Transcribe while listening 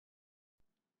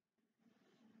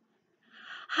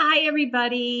Hi,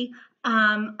 everybody.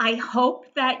 I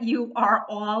hope that you are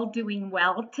all doing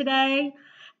well today.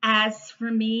 As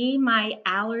for me, my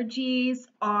allergies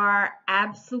are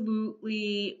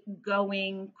absolutely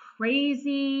going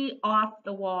crazy off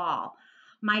the wall.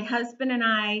 My husband and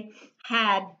I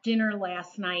had dinner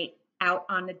last night out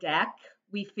on the deck.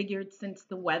 We figured since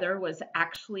the weather was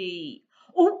actually,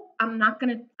 oh, I'm not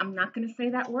gonna say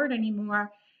that word anymore.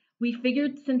 We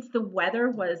figured since the weather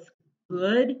was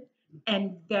good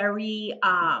and very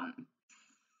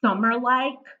summer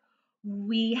like,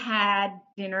 we had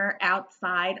dinner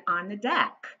outside on the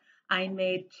deck. I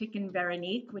made chicken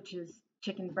veronique, which is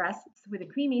chicken breasts with a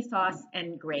creamy sauce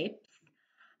and grapes.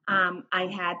 I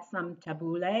had some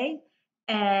tabbouleh,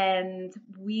 and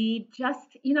we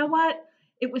just, you know what?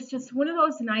 It was just one of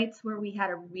those nights where we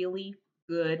had a really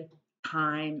good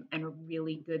time and a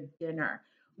really good dinner.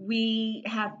 We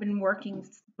have been working,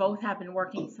 both have been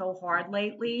working so hard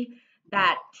lately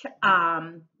that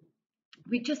um,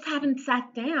 we just haven't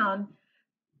sat down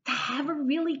to have a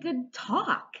really good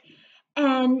talk.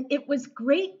 And it was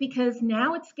great because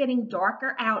now it's getting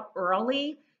darker out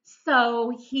early.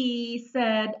 So he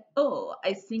said, "Oh,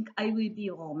 I think I will be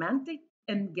romantic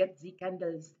and get the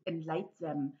candles and light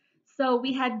them." So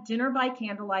we had dinner by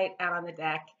candlelight out on the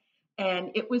deck,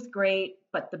 and it was great.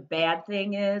 But the bad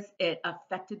thing is, it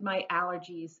affected my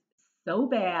allergies so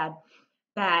bad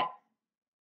that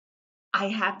I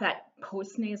have that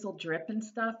post-nasal drip and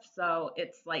stuff, so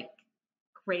it's like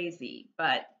crazy,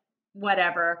 but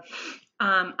whatever.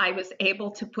 I was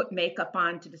able to put makeup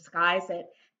on to disguise it.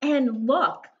 And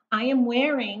look, I am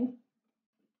wearing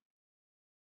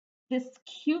this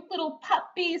cute little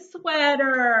puppy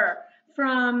sweater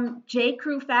from J.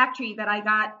 Crew Factory that I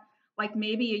got like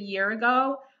maybe a year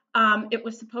ago. It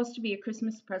was supposed to be a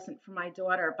Christmas present for my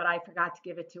daughter, but I forgot to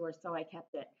give it to her, so I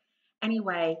kept it.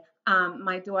 Anyway,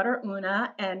 my daughter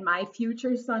Una and my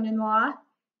future son-in-law,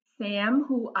 Sam,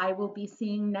 who I will be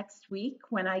seeing next week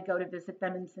when I go to visit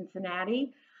them in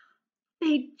Cincinnati,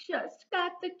 they just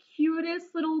got the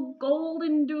cutest little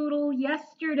golden doodle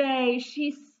yesterday.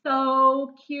 She's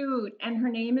so cute, and her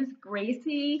name is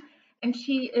Gracie, and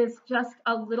she is just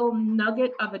a little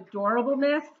nugget of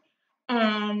adorableness.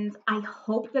 And I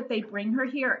hope that they bring her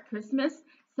here at Christmas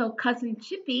so Cousin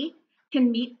Chippy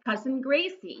can meet Cousin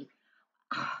Gracie.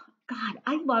 Oh, God,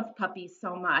 I love puppies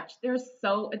so much. They're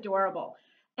so adorable.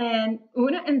 And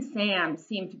Una and Sam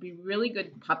seem to be really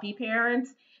good puppy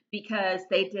parents because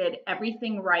they did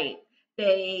everything right.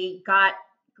 They got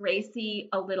Gracie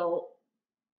a little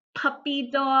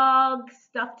puppy dog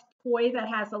stuffed toy that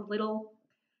has a little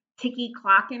ticky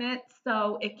clock in it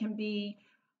so it can be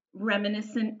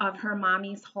reminiscent of her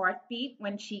mommy's heartbeat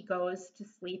when she goes to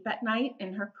sleep at night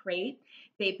in her crate.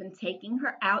 They've been taking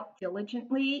her out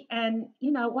diligently. And,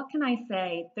 you know, what can I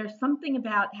say? There's something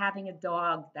about having a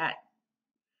dog that,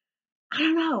 I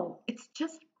don't know, it's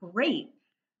just great.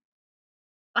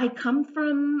 I come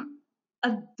from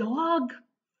a dog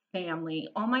family.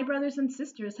 All my brothers and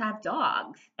sisters have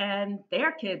dogs, and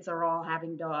their kids are all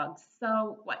having dogs.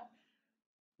 So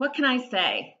what can I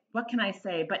say? What can I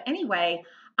say? But anyway,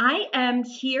 I am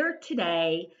here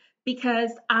today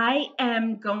because I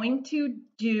am going to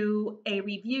do a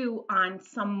review on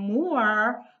some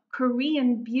more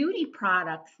Korean beauty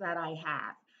products that I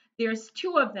have. There's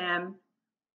two of them,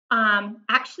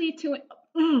 actually two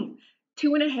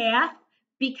and a half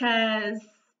because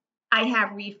I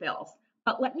have refills.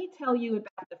 But let me tell you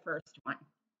about the first one.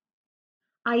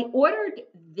 I ordered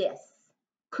this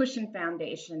cushion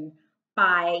foundation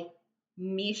by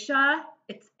Missha.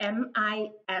 It's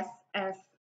Miss.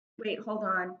 Wait, hold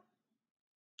on.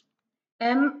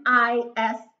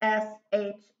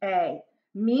 Missha.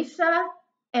 Missha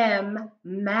M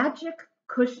Magic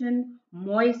Cushion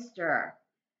Moisture.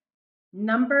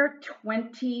 Number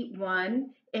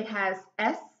 21. It has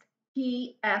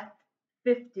SPF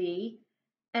 50.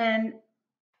 And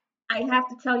I have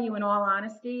to tell you, in all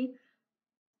honesty,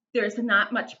 there's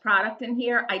not much product in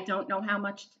here. I don't know how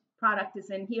much product is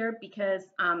in here because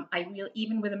I really,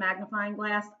 even with a magnifying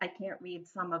glass, I can't read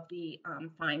some of the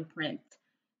fine print.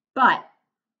 But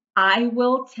I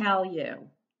will tell you,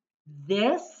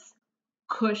 this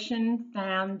cushion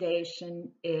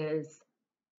foundation is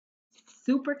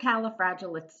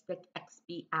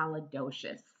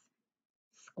supercalifragilisticexpialidocious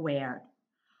squared.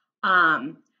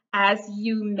 Um, as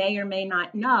you may or may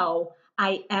not know,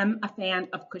 I am a fan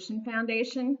of cushion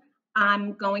foundation.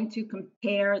 I'm going to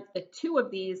compare the two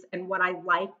of these and what I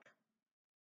like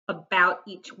about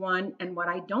each one and what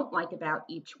I don't like about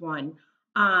each one.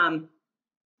 Um,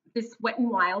 this Wet n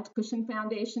Wild cushion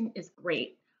foundation is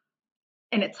great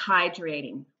and it's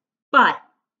hydrating, but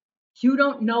You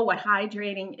don't know what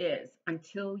hydrating is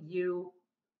until you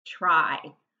try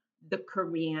the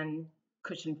Korean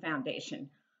Cushion Foundation.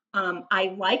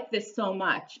 I like this so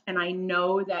much, and I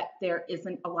know that there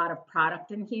isn't a lot of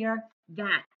product in here,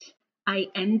 that I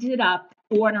ended up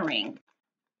ordering,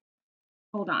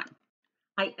 hold on,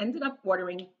 I ended up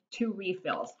ordering 2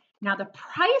 refills. Now the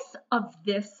price of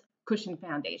this cushion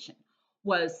foundation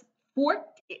was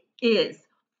is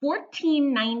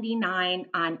 $14.99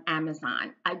 on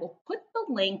Amazon. I will put the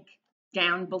link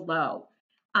down below.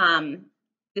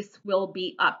 This will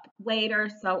be up later,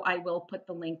 so I will put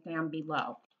the link down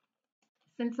below.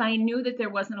 Since I knew that there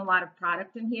wasn't a lot of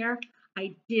product in here,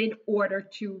 I did order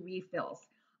 2 refills.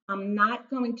 I'm not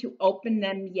going to open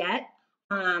them yet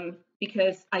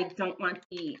because I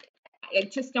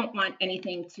just don't want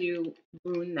anything to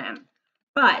ruin them.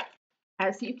 But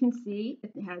as you can see,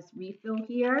 it has refill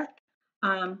here.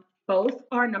 Both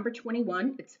are number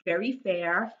 21. It's very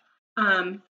fair.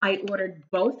 I ordered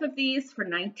both of these for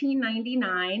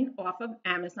 $19.99 off of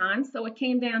Amazon, so it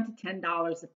came down to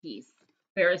 $10 a piece,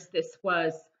 whereas this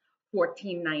was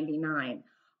 $14.99.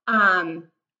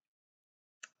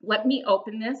 Let me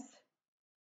open this.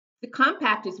 The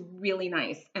compact is really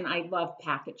nice, and I love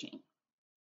packaging.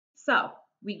 So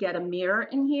we get a mirror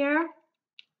in here,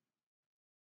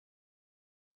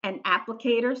 an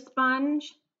applicator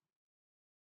sponge,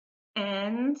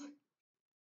 and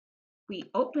we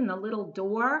open the little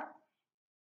door,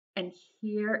 and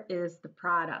here is the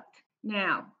product.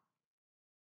 Now,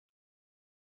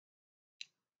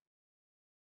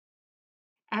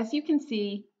 as you can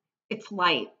see, it's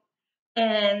light.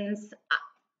 And,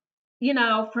 you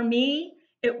know, for me,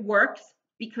 it works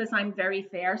because I'm very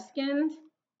fair-skinned.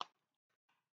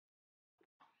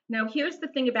 Now, here's the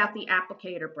thing about the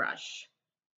applicator brush,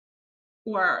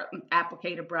 or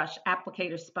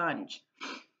applicator sponge.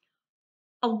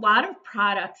 A lot of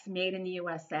products made in the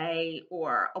USA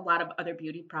or a lot of other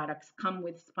beauty products come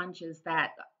with sponges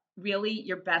that really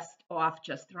you're best off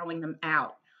just throwing them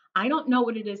out. I don't know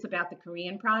what it is about the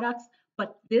Korean products,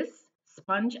 but this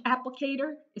sponge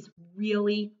applicator is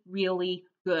really, really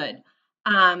good.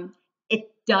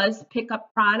 It does pick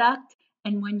up product,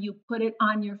 and when you put it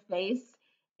on your face,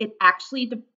 it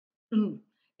actually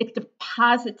it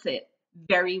deposits it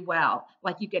very well,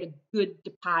 like you get a good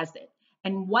deposit.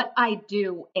 And what I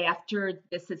do after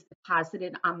this is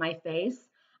deposited on my face,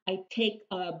 I take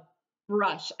a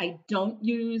brush. I don't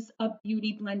use a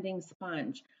beauty blending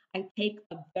sponge. I take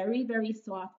a very, very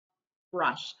soft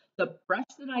brush. The brush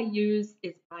that I use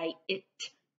is by It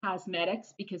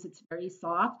Cosmetics because it's very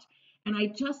soft, and I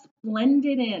just blend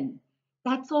it in.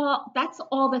 That's all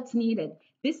that's needed.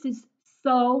 This is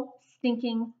so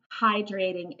stinking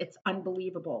hydrating. It's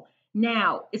unbelievable.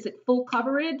 Now, is it full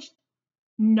coverage?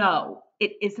 No,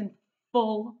 it isn't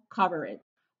full coverage.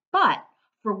 But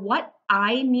for what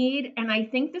I need, and I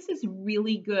think this is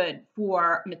really good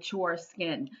for mature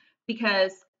skin,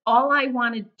 because all I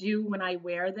want to do when I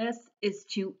wear this is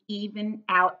to even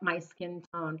out my skin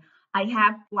tone. I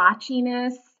have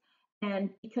blotchiness, and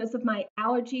because of my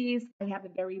allergies, I have a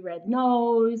very red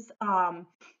nose. I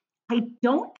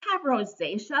don't have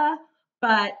rosacea,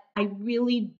 but I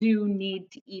really do need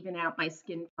to even out my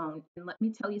skin tone. And let me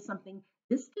tell you something,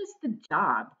 this does the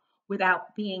job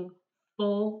without being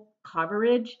full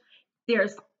coverage.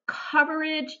 There's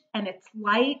coverage and it's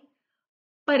light,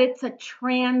 but it's a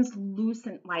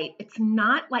translucent light. It's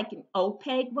not like an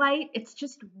opaque light. It's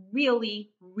just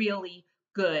really, really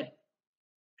good.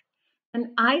 And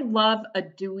I love a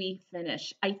dewy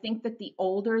finish. I think that the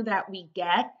older that we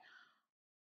get,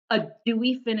 a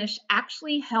dewy finish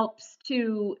actually helps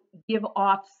to give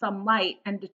off some light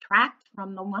and detract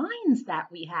from the lines that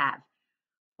we have.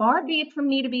 Far be it from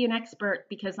me to be an expert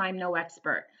because I'm no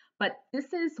expert, but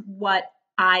this is what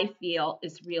I feel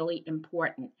is really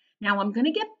important. Now I'm going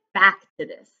to get back to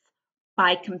this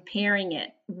by comparing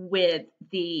it with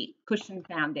the Cushion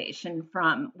Foundation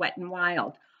from Wet n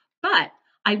Wild, but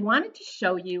I wanted to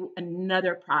show you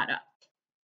another product.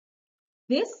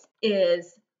 This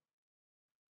is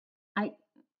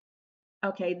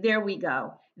Okay, there we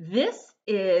go. This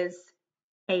is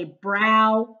a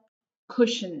brow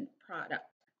cushion product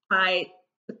by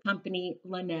the company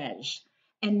Laneige,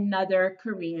 another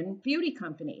Korean beauty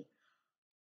company.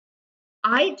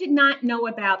 I did not know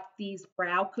about these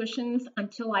brow cushions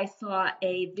until I saw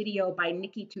a video by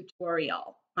Nikki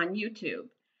Tutorials on YouTube.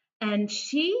 And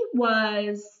she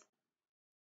was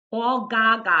all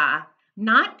gaga,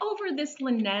 not over this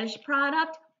Laneige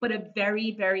product, but a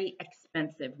very, very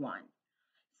expensive one.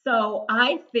 So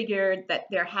I figured that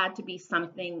there had to be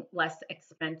something less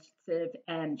expensive,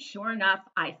 and sure enough,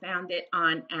 I found it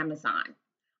on Amazon.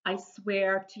 I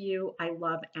swear to you, I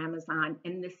love Amazon,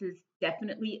 and this is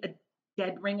definitely a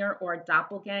dead ringer or a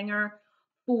doppelganger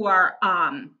for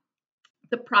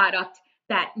the product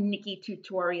that Nikki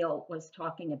Tutorial was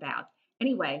talking about.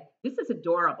 Anyway, this is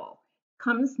adorable.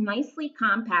 Comes nicely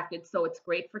compacted, so it's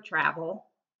great for travel.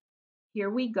 Here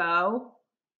we go.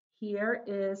 Here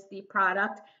is the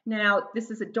product. Now, this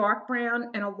is a dark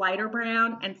brown and a lighter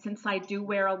brown, and since I do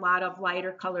wear a lot of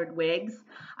lighter colored wigs,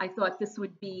 I thought this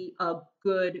would be a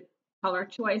good color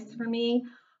choice for me.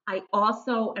 I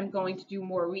also am going to do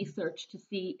more research to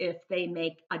see if they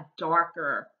make a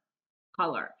darker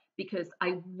color, because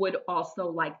I would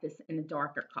also like this in a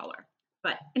darker color.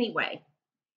 But anyway,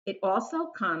 it also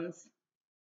comes,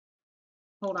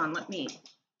 hold on, let me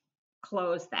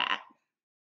close that.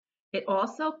 It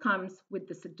also comes with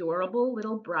this adorable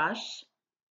little brush,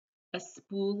 a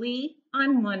spoolie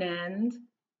on one end,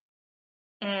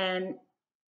 and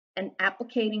an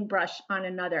applicating brush on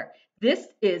another. This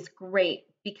is great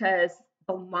because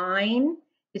the line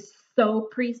is so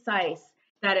precise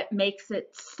that it makes it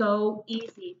so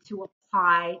easy to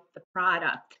apply the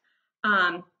product.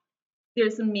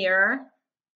 There's a mirror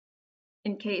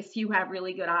in case you have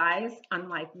really good eyes.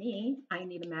 Unlike me, I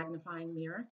need a magnifying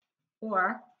mirror,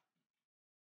 or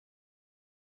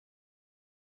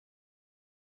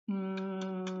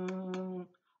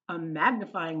a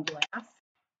magnifying glass.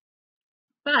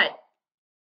 But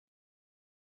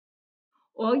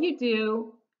all you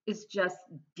do is just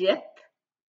dip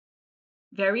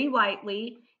very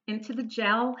lightly into the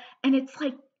gel, and it's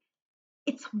like,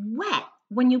 it's wet.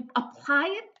 When you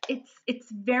apply it, it's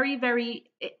very,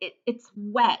 it's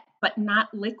wet, but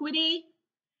not liquidy.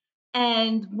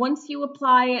 And once you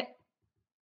apply it,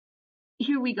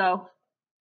 here we go.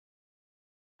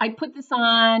 I put this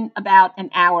on about an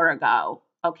hour ago,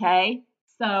 okay?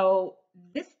 So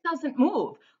this doesn't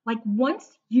move. Like,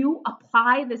 once you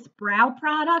apply this brow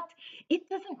product, it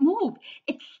doesn't move.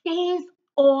 It stays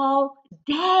all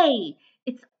day.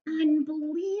 It's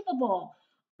unbelievable.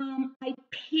 I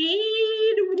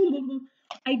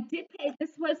did pay,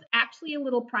 this was actually a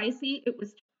little pricey. It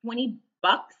was 20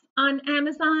 bucks on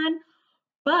Amazon,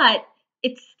 but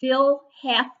it's still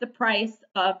half the price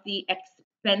of the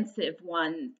expensive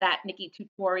one that Nikki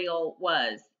Tutorial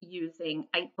was using.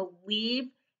 I believe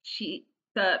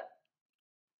the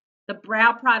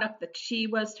brow product that she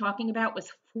was talking about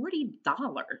was $40,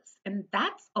 and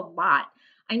that's a lot.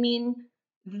 I mean,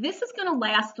 this is going to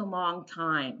last a long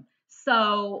time.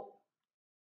 So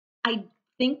I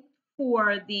think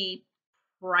for the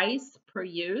price per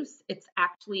use, it's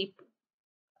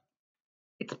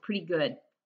pretty good.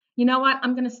 You know what?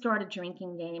 I'm going to start a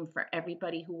drinking game for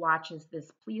everybody who watches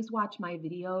this. Please watch my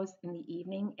videos in the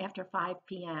evening after 5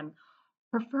 p.m.,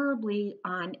 preferably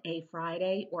on a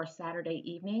Friday or Saturday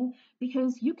evening,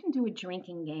 because you can do a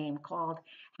drinking game called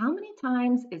How Many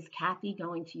Times is Kathy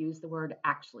Going to Use the Word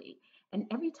Actually? And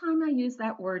every time I use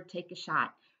that word, take a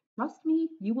shot. Trust me,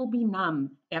 you will be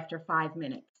numb after 5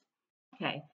 minutes.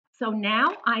 Okay, so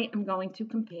now I am going to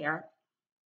compare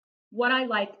what I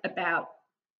like about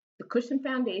the Cushion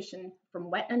Foundation from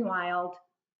Wet n Wild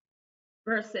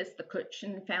versus the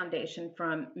Cushion Foundation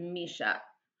from Missha.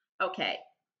 Okay,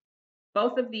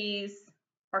 both of these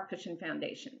are Cushion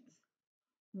Foundations.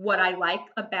 What I like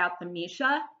about the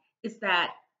Missha is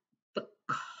that the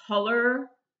color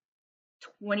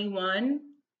 21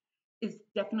 is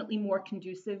definitely more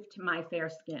conducive to my fair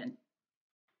skin.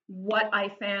 What I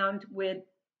found with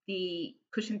the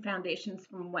Cushion Foundations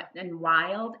from Wet n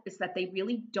Wild is that they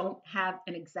really don't have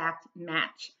an exact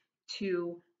match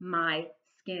to my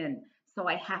skin. So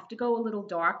I have to go a little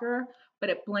darker, but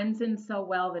it blends in so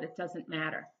well that it doesn't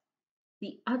matter.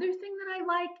 The other thing that I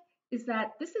like is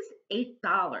that this is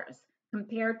 $8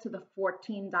 compared to the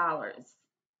 $14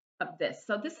 of this.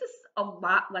 So this is a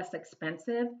lot less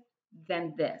expensive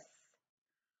than this.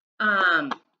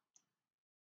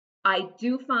 I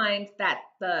do find that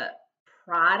the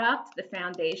product, the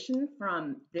foundation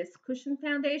from this Cushion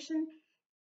Foundation,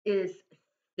 is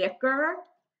thicker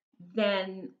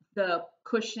than the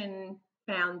Cushion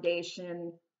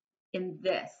Foundation in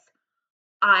this.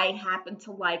 I happen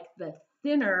to like the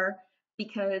thinner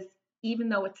because even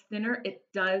though it's thinner, it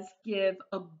does give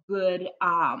a good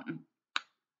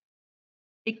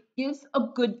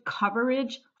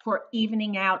coverage for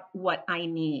evening out what I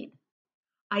need.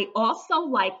 I also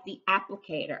like the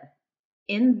applicator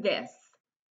in this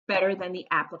better than the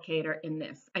applicator in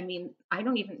this. I mean, I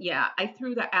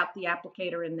threw out the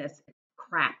applicator in this.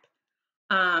 Crap.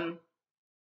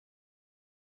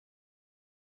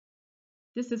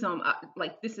 This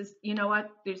is you know what?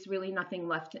 There's really nothing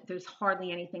left. There's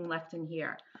hardly anything left in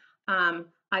here. I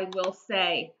will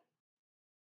say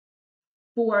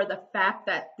for the fact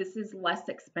that this is less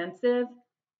expensive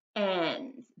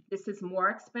and this is more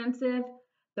expensive,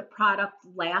 the product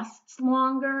lasts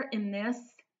longer in this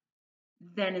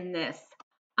than in this.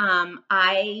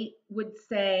 I would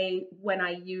say when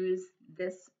I use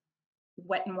this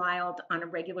Wet n Wild on a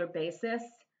regular basis,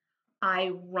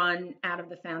 I run out of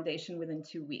the foundation within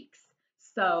 2 weeks.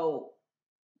 So,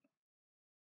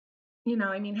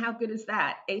 I mean, how good is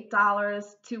that? $8,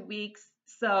 2 weeks.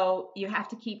 So you have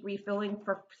to keep refilling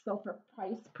for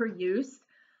price per use.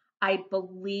 I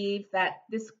believe that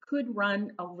this could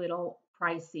run a little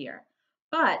pricier,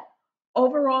 but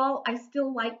overall, I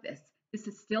still like this. This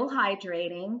is still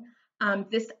hydrating.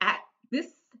 This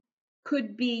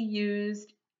could be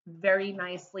used very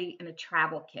nicely in a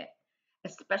travel kit,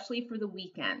 especially for the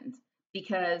weekend,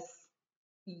 because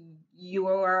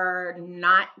you're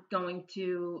not going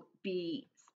to be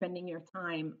spending your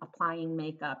time applying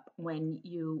makeup when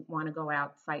you want to go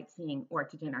out sightseeing or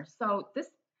to dinner. So this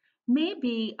may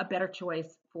be a better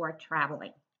choice for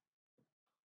traveling.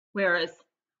 Whereas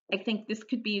I think this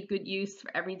could be a good use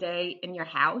for every day in your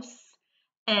house.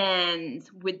 And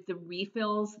with the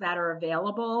refills that are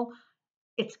available,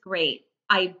 it's great.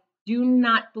 I do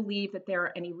not believe that there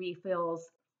are any refills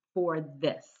for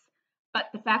this. But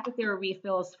the fact that there are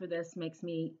refills for this makes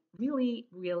me really,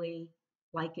 really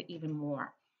like it even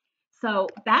more. So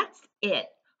that's it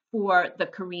for the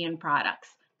Korean products.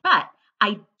 But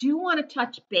I do want to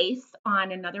touch base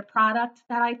on another product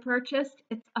that I purchased.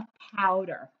 It's a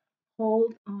powder.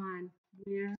 Hold on.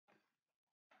 Where?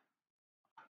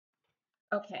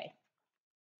 Okay.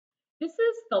 This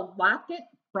is the Lock-It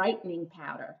Brightening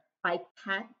Powder by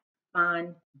Kat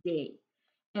Von D.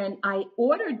 And I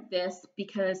ordered this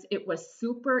because it was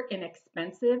super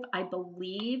inexpensive. I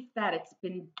believe that it's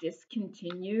been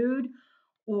discontinued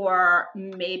or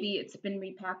maybe it's been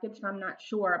repackaged. I'm not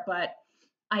sure, but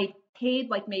I paid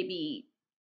like maybe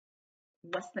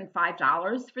less than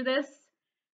 $5 for this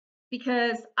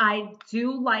because I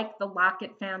do like the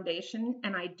Lock-It foundation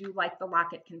and I do like the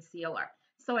Lock-It concealer.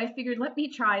 So I figured, let me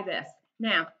try this.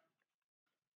 Now,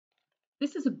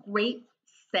 this is a great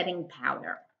setting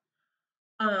powder.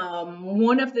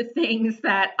 One of the things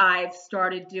that I've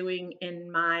started doing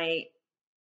in my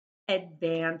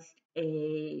advanced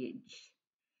age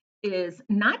is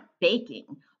not baking,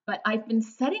 but I've been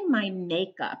setting my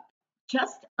makeup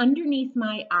just underneath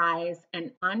my eyes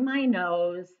and on my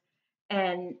nose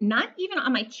and not even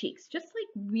on my cheeks, just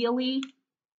like really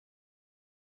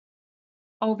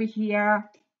over here,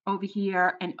 over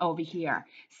here, and over here.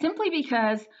 Simply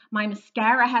because my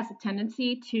mascara has a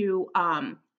tendency to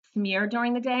smear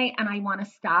during the day and I want to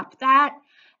stop that.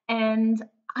 And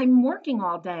I'm working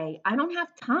all day. I don't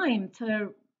have time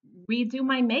to redo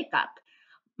my makeup.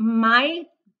 My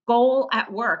goal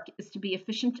at work is to be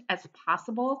efficient as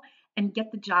possible and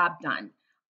get the job done.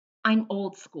 I'm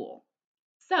old school.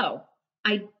 So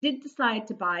I did decide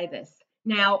to buy this.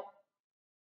 Now,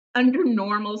 under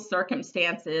normal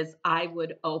circumstances, I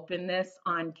would open this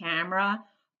on camera,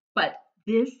 but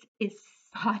this is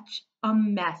such a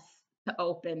mess to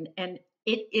open, and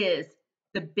it is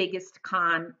the biggest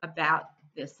con about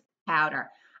this powder.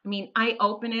 I mean, I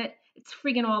open it, it's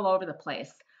friggin' all over the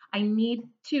place. I need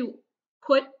to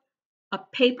put a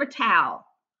paper towel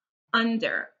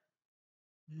under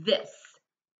this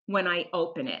when I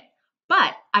open it.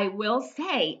 But I will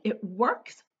say it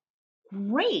works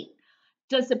great.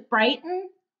 Does it brighten?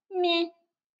 Meh.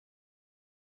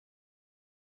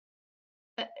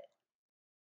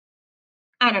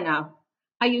 I don't know.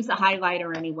 I use a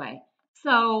highlighter anyway.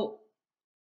 So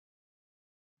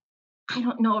I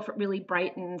don't know if it really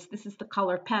brightens. This is the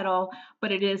color Petal,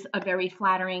 but it is a very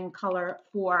flattering color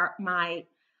for my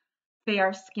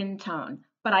fair skin tone.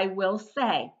 But I will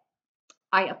say,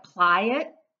 I apply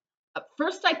it.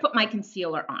 First, I put my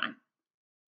concealer on.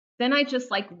 Then I just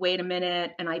like wait a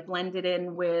minute and I blend it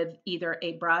in with either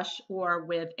a brush or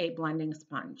with a blending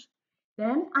sponge.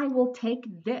 Then I will take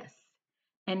this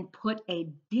and put a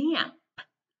damp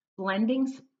blending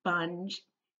sponge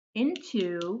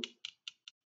into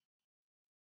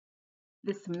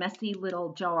this messy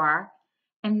little jar.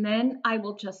 And then I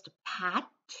will just pat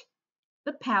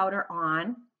the powder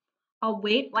on. I'll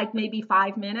wait like maybe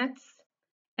 5 minutes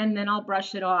and then I'll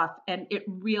brush it off. And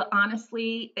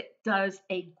honestly, it does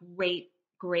a great,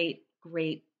 great,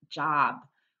 great job.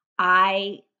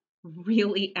 I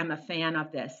really am a fan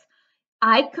of this.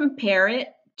 I compare it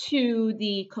to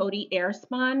the Coty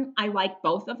Airspun. I like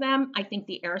both of them. I think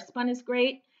the Airspun is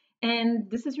great. And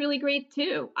this is really great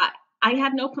too. I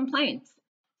have no complaints.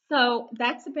 So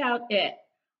that's about it.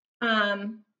 How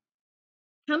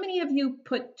many of you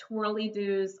put twirly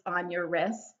doos on your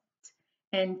wrist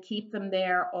and keep them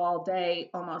there all day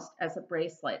almost as a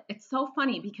bracelet. It's so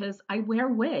funny because I wear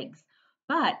wigs,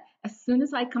 but as soon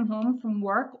as I come home from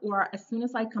work or as soon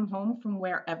as I come home from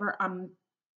wherever I'm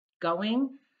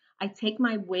going, I take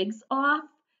my wigs off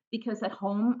because at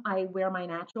home I wear my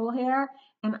natural hair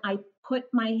and I put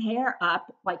my hair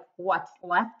up, like what's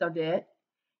left of it,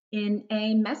 in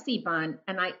a messy bun,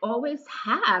 and I always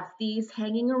have these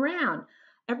hanging around.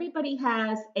 Everybody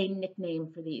has a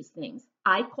nickname for these things.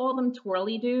 I call them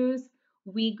twirly-doos.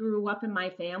 We grew up in my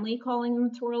family calling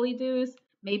them twirly-doos.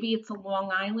 Maybe it's a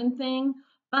Long Island thing,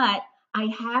 but I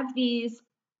have these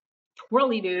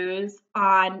twirly-doos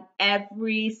on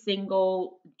every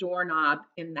single doorknob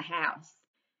in the house.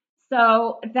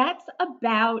 So that's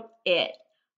about it.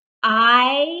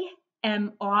 I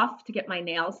am off to get my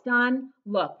nails done.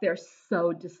 Look, they're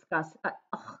so disgusting.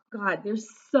 Oh God, they're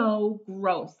so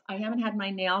gross. I haven't had my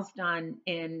nails done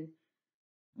in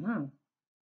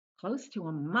close to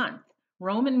a month.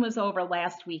 Roman was over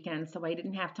last weekend, so I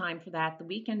didn't have time for that. The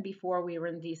weekend before we were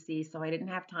in DC, so I didn't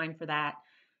have time for that.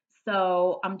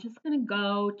 So I'm just gonna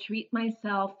go treat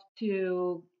myself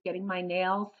to getting my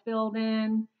nails filled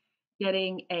in,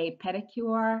 getting a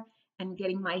pedicure, and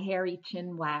getting my hairy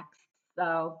chin waxed.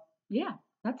 So yeah,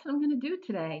 that's what I'm gonna do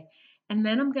today. And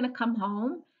then I'm gonna come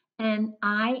home and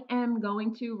I am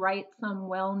going to write some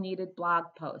well-needed blog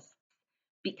posts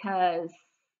because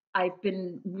I've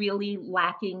been really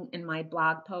lacking in my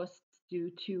blog posts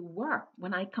due to work.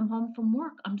 When I come home from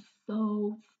work, I'm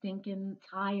so stinking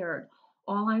tired.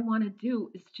 All I want to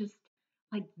do is just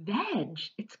like veg.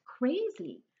 It's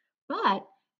crazy. But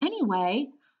anyway,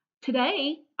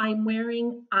 today I'm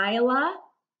wearing Isla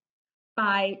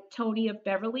by Tony of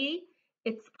Beverly.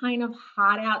 It's kind of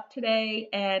hot out today,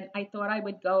 and I thought I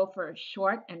would go for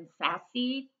short and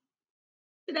sassy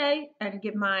today and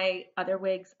give my other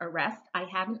wigs a rest. I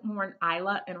haven't worn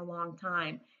Isla in a long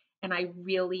time, and I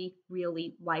really,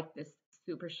 really like this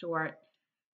super short,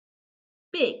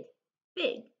 big,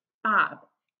 big bob.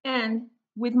 And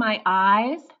with my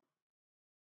eyes,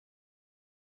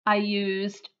 I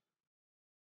used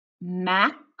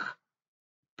MAC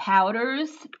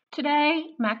powders today,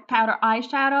 MAC powder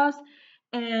eyeshadows.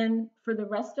 And for the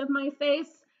rest of my face,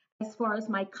 as far as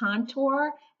my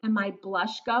contour and my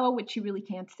blush go, which you really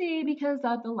can't see because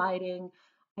of the lighting,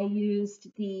 I used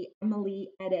the Emily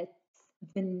Edits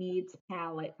The Needs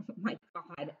palette. Oh my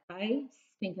God, I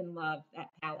stinking love that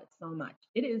palette so much.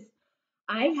 It is,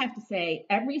 I have to say,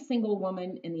 every single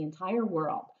woman in the entire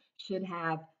world should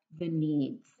have The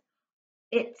Needs.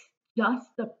 It's just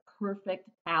the perfect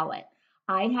palette.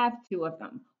 I have two of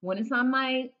them. One is on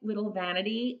my little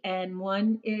vanity, and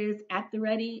one is at the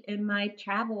ready in my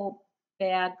travel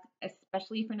bag,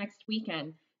 especially for next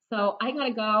weekend. So I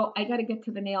gotta go. I gotta get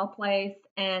to the nail place,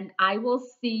 and I will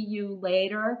see you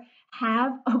later.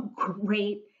 Have a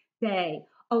great day.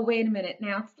 Oh, wait a minute.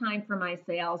 Now it's time for my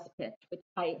sales pitch, which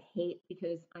I hate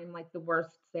because I'm like the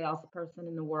worst salesperson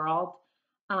in the world.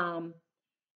 Um,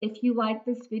 if you like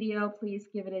this video, please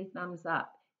give it a thumbs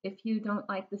up. If you don't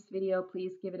like this video,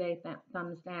 please give it a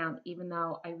thumbs down, even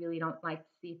though I really don't like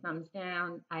to see thumbs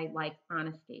down. I like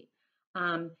honesty.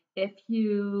 If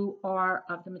you are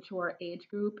of the mature age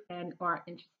group and are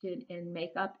interested in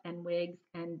makeup and wigs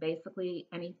and basically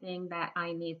anything that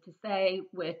I need to say,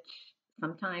 which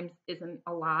sometimes isn't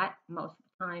a lot, most of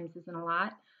the times isn't a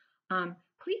lot,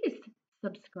 please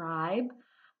subscribe.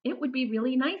 It would be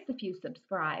really nice if you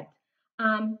subscribed.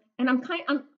 And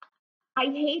I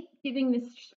hate giving this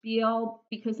spiel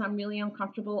because I'm really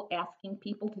uncomfortable asking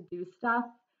people to do stuff.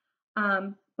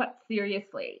 But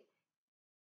seriously,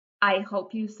 I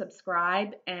hope you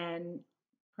subscribe and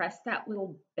press that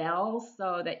little bell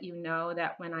so that you know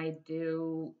that when I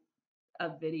do a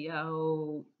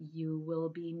video, you will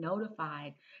be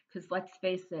notified. Because let's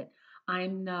face it,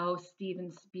 I'm no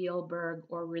Steven Spielberg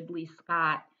or Ridley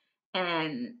Scott,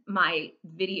 and my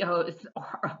videos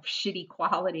are of shitty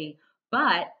quality,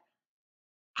 but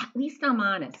at least I'm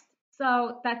honest.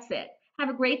 So that's it. Have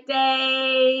a great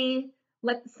day.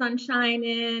 Let the sun shine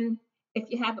in. If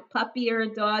you have a puppy or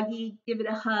a doggy, give it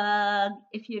a hug.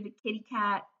 If you have a kitty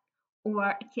cat or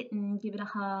a kitten, give it a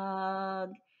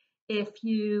hug. If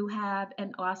you have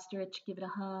an ostrich, give it a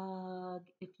hug.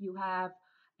 If you have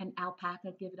an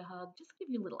alpaca, give it a hug. Just give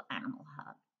your little animal a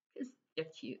hug because they're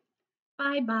cute.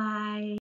 Bye bye.